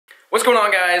What's going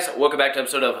on, guys? Welcome back to an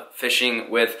episode of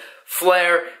Fishing with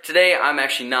Flair. Today I'm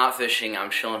actually not fishing. I'm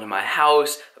chilling in my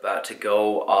house, about to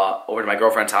go over to my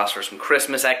girlfriend's house for some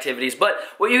Christmas activities. But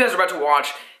what you guys are about to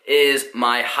watch is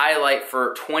my highlight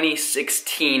for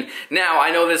 2016. Now, I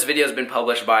know this video has been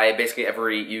published by basically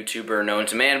every YouTuber known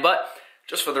to man, but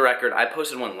just for the record, I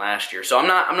posted one last year. So I'm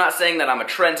not saying that I'm a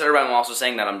trendsetter, but I'm also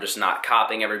saying that I'm just not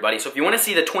copying everybody. So if you want to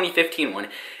see the 2015 one,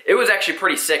 it was actually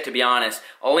pretty sick, to be honest.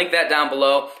 I'll link that down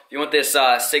below. If you want this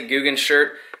sick Guggen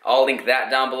shirt, I'll link that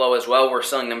down below as well. We're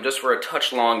selling them just for a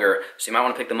touch longer, so you might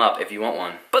want to pick them up if you want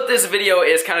one. But this video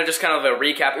is kind of a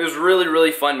recap. It was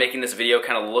really fun making this video,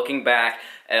 kind of looking back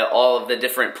at all of the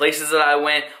different places that I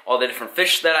went, all the different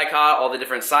fish that I caught, all the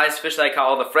different size fish that I caught,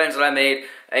 all the friends that I made,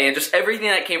 and just everything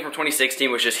that came from 2016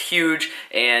 was just huge,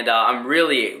 and I'm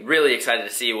really excited to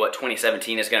see what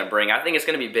 2017 is going to bring. I think it's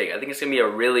going to be big. I think it's going to be a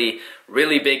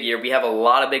really big year. We have a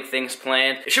lot of big things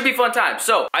planned. It should be a fun time.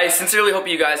 So I sincerely hope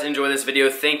you guys enjoy this video.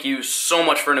 Thank you so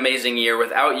much for an amazing year.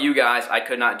 Without you guys, I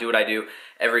could not do what I do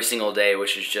every single day,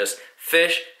 which is just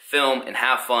fish, film, and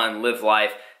have fun, live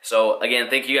life. So again,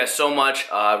 thank you guys so much,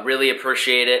 really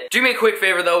appreciate it. Do me a quick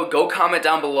favor though, go comment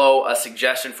down below a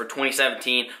suggestion for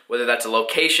 2017, whether that's a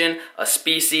location, a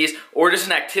species, or just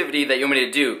an activity that you want me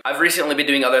to do. I've recently been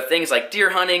doing other things like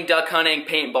deer hunting, duck hunting,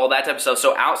 paintball, that type of stuff.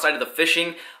 So outside of the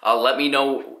fishing, let me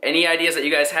know any ideas that you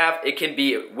guys have. It can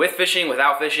be with fishing,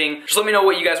 without fishing. Just let me know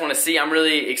what you guys want to see. I'm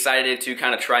really excited to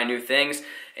kind of try new things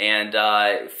and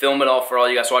film it all for all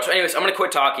you guys to watch. So anyways, I'm gonna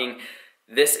quit talking.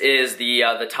 This is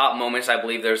the top moments. I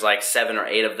believe there's like 7 or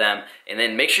 8 of them. And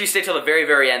then make sure you stay till the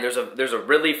very end. There's a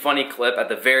really funny clip at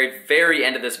the very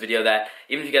end of this video that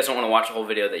even if you guys don't want to watch the whole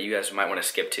video, that you guys might want to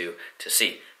skip to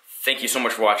see. Thank you so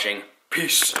much for watching.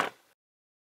 Peace.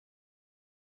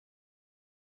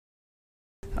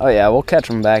 Oh yeah, we'll catch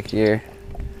them back here.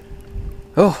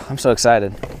 Oh, I'm so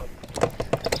excited.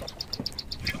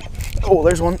 Oh,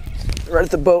 there's one right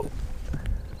at the boat.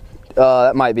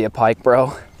 That might be a pike,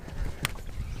 bro.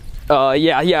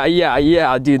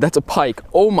 Yeah, dude, that's a pike.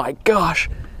 Oh my gosh.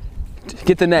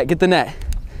 Get the net.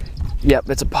 Yep,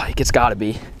 it's a pike, it's gotta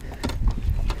be.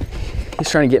 He's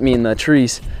trying to get me in the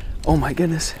trees. Oh my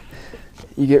goodness.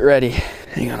 You get ready.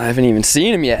 Hang on, I haven't even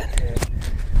seen him yet.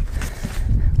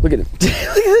 Look at him. Look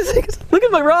at this thing. Look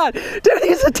at my rod. Dude,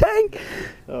 he's a tank.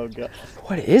 Oh god.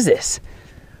 What is this?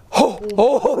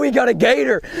 Oh, we got a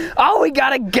gator. Oh, we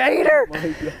got a gator.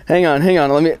 Hang on,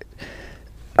 let me.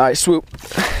 All right, swoop.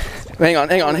 Hang on.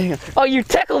 Oh, you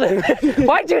tickled him.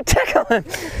 Why'd you tickle him?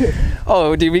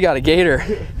 Oh, dude, we got a gator.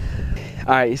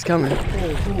 All right, he's coming.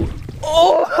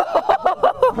 Oh!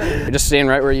 You're just staying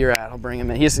right where you're at. I'll bring him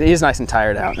in. He's nice and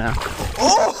tired out now.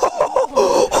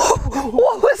 Oh!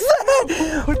 What was that?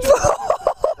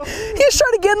 He was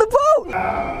trying to get in the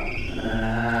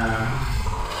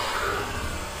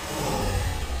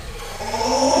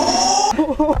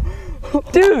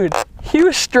boat. Dude. He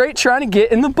was straight trying to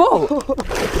get in the boat.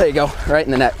 There you go, right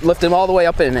in the net. Lift him all the way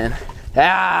up and in.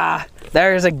 Ah,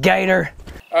 there's a gator.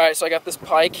 All right, so I got this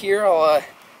pike here. I'll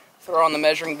throw on the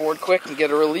measuring board quick and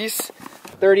get a release.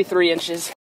 33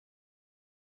 inches.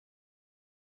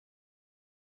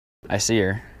 I see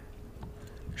her.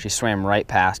 She swam right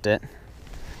past it.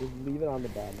 Just leave it on the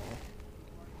bed now.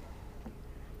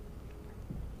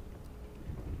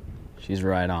 She's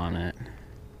right on it.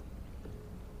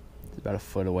 About a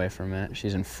foot away from it.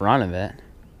 She's in front of it.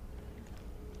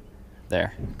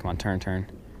 There. Come on, turn.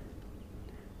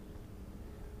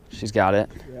 She's got it.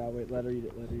 Yeah, wait, let her eat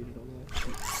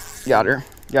it. Got her.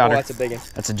 Oh, that's a big one.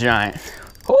 That's a giant.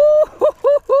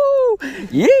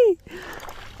 Yee!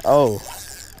 Oh.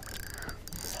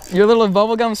 Your little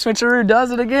bubblegum switcheroo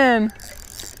does it again.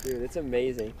 Dude, it's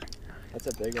amazing. That's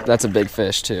a big one. That's a big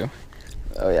fish, too.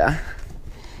 Oh, yeah.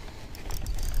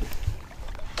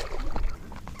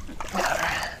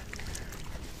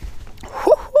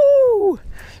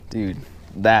 Dude,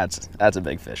 that's a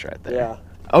big fish right there. Yeah.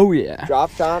 Oh yeah.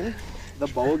 Dropped on the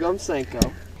bubblegum Senko.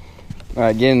 All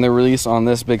right, getting the release on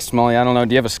this big smallie. I don't know.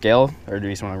 Do you have a scale, or do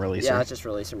you just want to release him? Yeah, let's just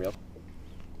release him real.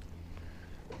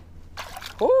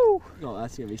 Woo! Oh,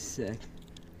 that's gonna be sick.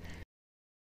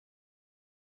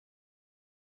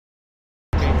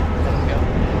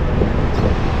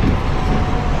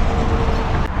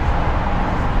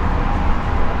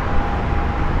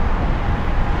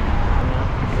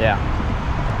 Yeah.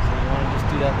 So you want to just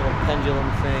do that little pendulum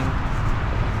thing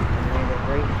and leave it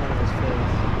right in front of his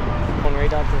face. Going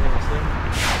right out to him, see?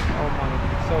 Oh my,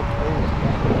 so cool.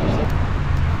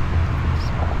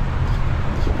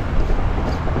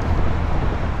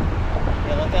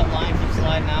 Yeah, let that line keep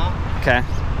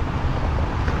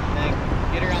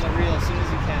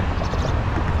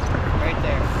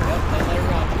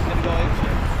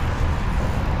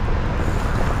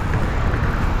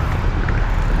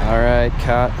right,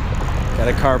 got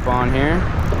a carp on here.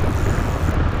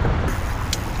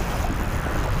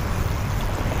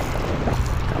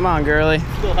 Come on, girly.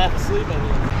 Still half asleep, I think.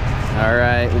 All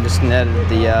right, we just netted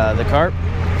the carp.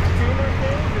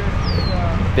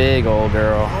 Big old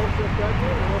girl.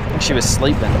 She was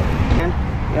sleeping.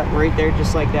 Yep, right there,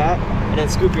 just like that. And then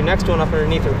scoop your next one up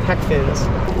underneath her pec fins.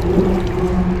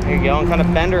 There you go, and kind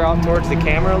of bend her out towards the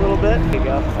camera a little bit. There you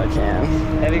go. If I can.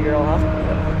 Heavy girl, huh?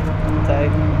 Tight.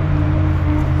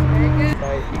 Very good.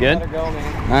 Tight. You good? Let her go,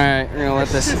 man. All right, we're gonna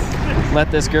let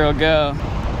this girl go.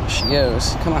 There she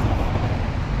goes. Come on.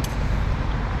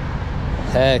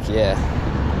 Heck yeah.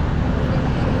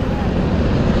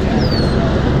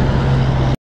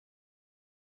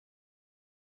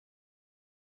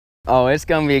 Oh, it's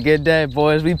gonna be a good day,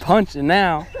 boys. We punching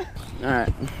now. All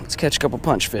right, let's catch a couple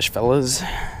punch fish, fellas.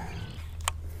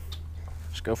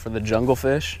 Let's go for the jungle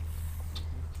fish.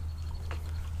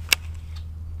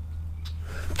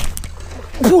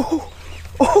 Whoa!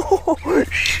 Oh,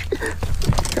 shit.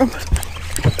 Oh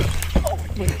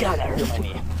my God, that hurt my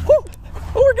knee. Oh,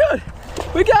 we're good.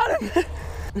 We got him.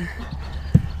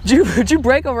 Did you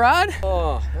break a rod?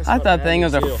 Oh, I thought that thing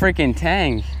was a freaking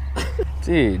tank.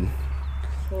 Dude.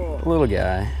 Little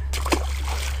guy.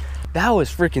 That was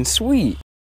freaking sweet.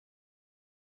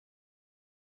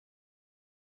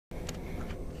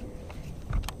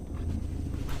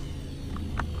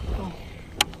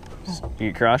 You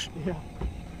get crushed? Yeah.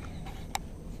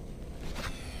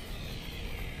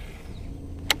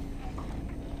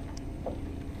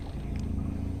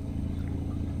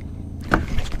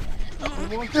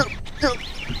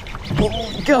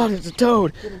 Oh God, it's a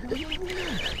toad.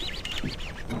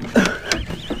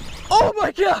 Oh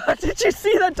my God, did you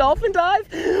see that dolphin dive?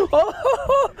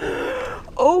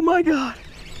 Oh my God.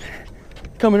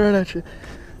 Coming right at you.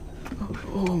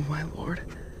 Oh my Lord.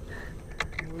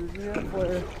 Where's the end,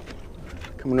 Flair?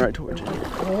 Coming right towards you.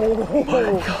 Oh my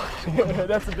God.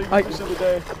 That's the big fish of the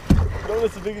day. No,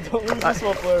 that's a big, don't lose this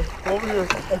one, Flair. Over here,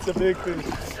 that's a big fish.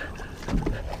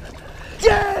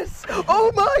 Yes!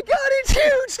 Oh my God, it's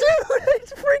huge, dude!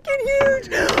 It's freaking huge!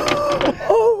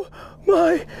 Oh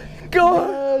my God!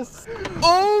 Yes!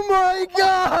 Oh my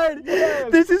God! Yes.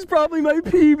 This is probably my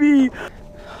PB.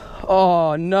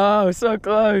 Oh no, so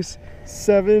close.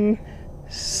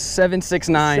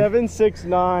 769.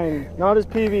 769. Not his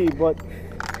PB, but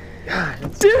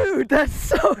dude, that's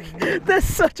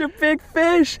such a big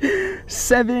fish.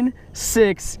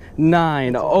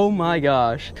 769. Oh my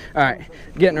gosh. All right,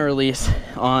 getting a release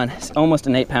on almost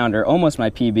an 8-pounder, almost my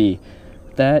PB.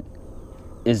 That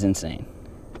is insane.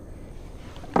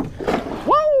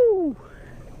 Woo!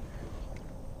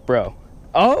 Bro.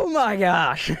 Oh my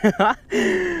gosh.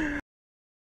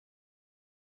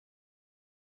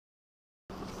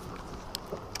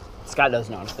 Scott doesn't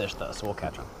know how to fish though, so we'll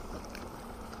catch him.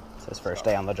 It's his first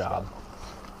day on the job.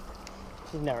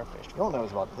 he's never fished. You all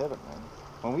knows about the pivot, man.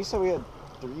 When we said we had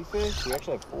 3 fish, we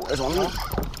actually have 4. There's one more.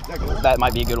 That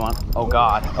might be a good one. Oh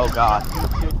God. Oh God.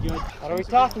 Good. What are we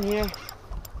talking here?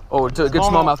 Oh, it's a good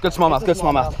smallmouth. Good smallmouth. Good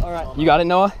smallmouth. All right. You got it,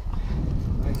 Noah?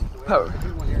 Oh.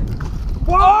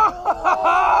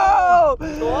 Whoa!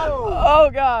 Oh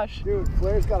gosh. Dude,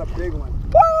 Flair's got a big one.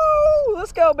 Woo!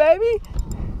 Let's go, baby.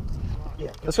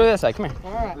 Yeah. Let's go to this side. Come here.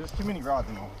 All right. There's too many rods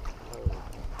in there.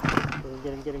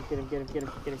 Get him.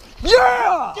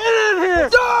 Yeah! Get in here!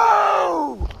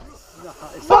 Go!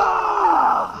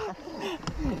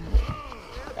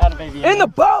 Out of baby. In the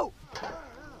boat!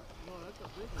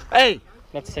 Hey!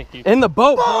 That's sick, dude. In the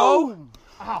boat, bro!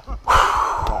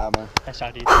 Nice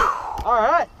shot, dude. All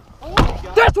right.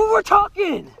 That's what we're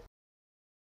talking!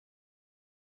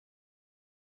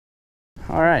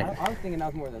 All right. I was thinking that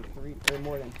was more than 3 or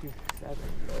more than 2 7.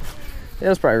 That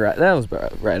was probably right. That was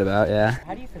right about, yeah.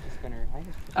 How do you fish a spinner?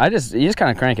 You just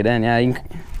kind of crank it in, yeah. You can,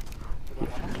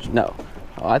 no.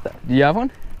 Oh, I thought. Do you have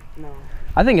one? No.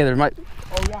 I think there might.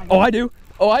 Oh, I do.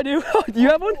 Oh, I do. Do you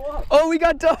have one? Oh, we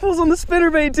got doubles on the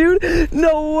spinnerbait, dude.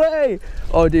 No way.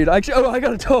 Oh, dude. I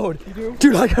got a toad. You do?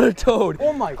 Dude, I got a toad.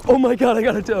 Oh my. Oh my God, I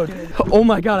got a toad. Oh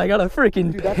my God, I got a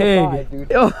freaking Dude, that's pig. a five,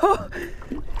 dude.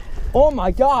 Oh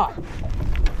my God.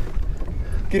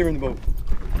 Get her in the boat.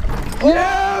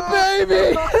 Yeah,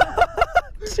 baby.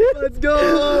 Let's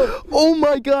go. Oh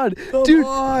my God, Come dude.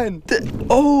 on.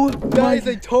 That is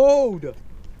a toad.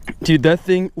 Dude, that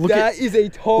thing. That is a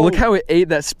toad. Look how it ate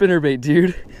that spinnerbait,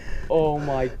 dude. Oh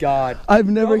my God. I've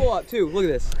never. Double up too. Look at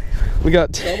this. We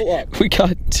got. Double up. We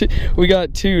got two. We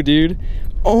got 2, dude.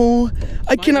 Oh,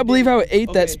 I cannot believe how it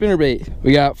ate that spinnerbait.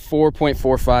 We got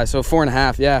 4.45, so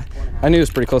 4.5. Yeah, I knew it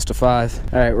was pretty close to 5.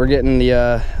 All right, we're getting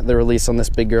the release on this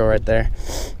big girl right there.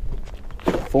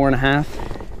 4.5.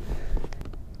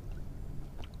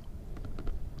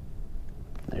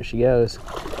 There she goes.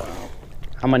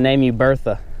 I'm gonna name you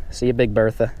Bertha. See you, Big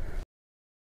Bertha.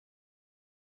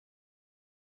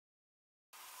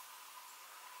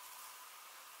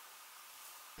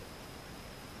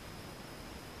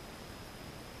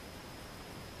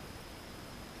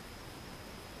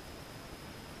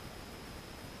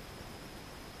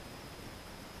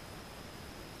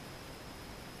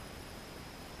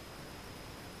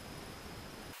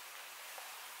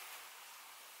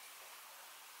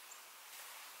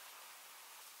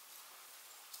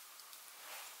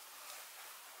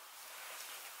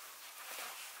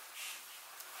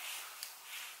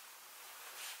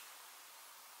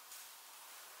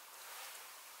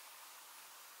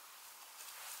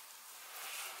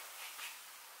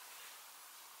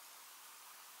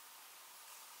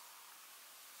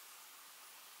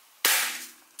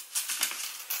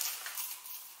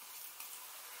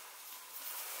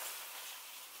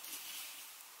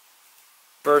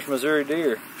 First Missouri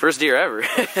deer. First deer ever. Yep.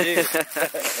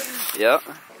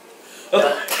 Oh,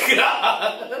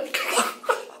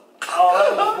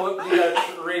 that was what you gotta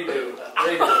redo.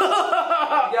 You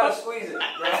gotta squeeze it.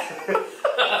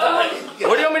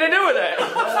 What do you want me to do with that?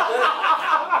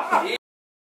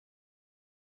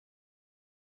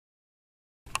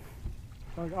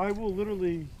 Like, I will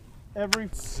literally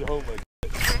so much.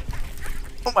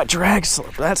 Oh, my drag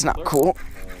slip. That's not cool.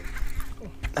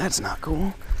 That's not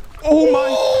cool. Oh my!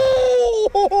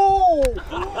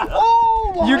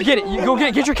 Oh my! You get it. You go get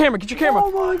it. Get your camera. Get your camera.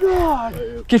 Oh my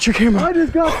God! Get your camera. I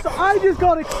just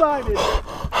got excited.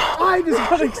 I just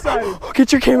got excited.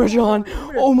 Get your camera, John.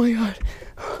 Oh my God!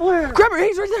 Flair. Grab her.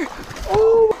 He's right there.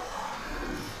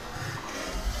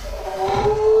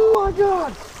 Oh my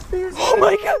God! There's Oh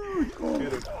my God!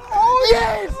 Oh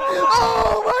yes!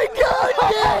 Oh my God!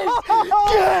 Yes!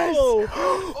 Yes!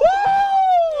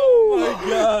 Oh my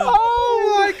God! Oh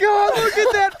my God! Look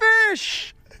at that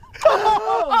fish!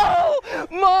 Oh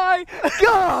my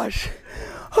gosh!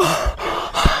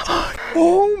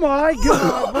 Oh my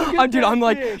God! Look at Dude, that I'm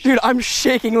like, fish. dude, I'm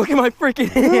shaking. Look at my freaking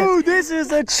hand. Dude, this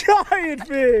is a giant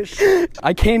fish.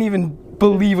 I can't even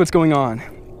believe what's going on.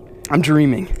 I'm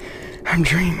dreaming. I'm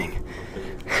dreaming.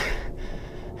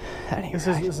 That ain't This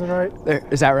right. isn't right. There,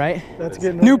 is that right? That's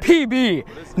getting New right. PB.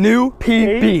 New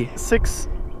PB.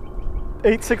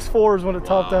 864 is when it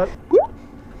topped out.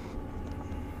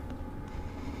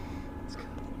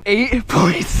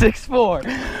 8.64.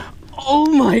 Oh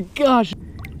my gosh.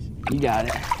 You got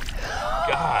it.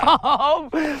 God. Oh,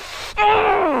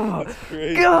 that's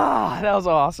crazy. God, that was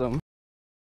awesome.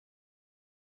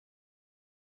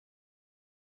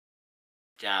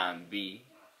 John B.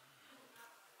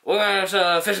 We're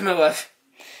gonna fish him with.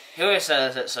 He always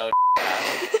says it so.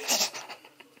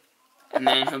 And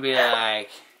then he'll be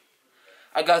like,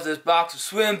 I got this box of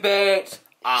swim baits.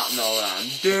 I don't know what I'm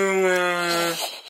doing.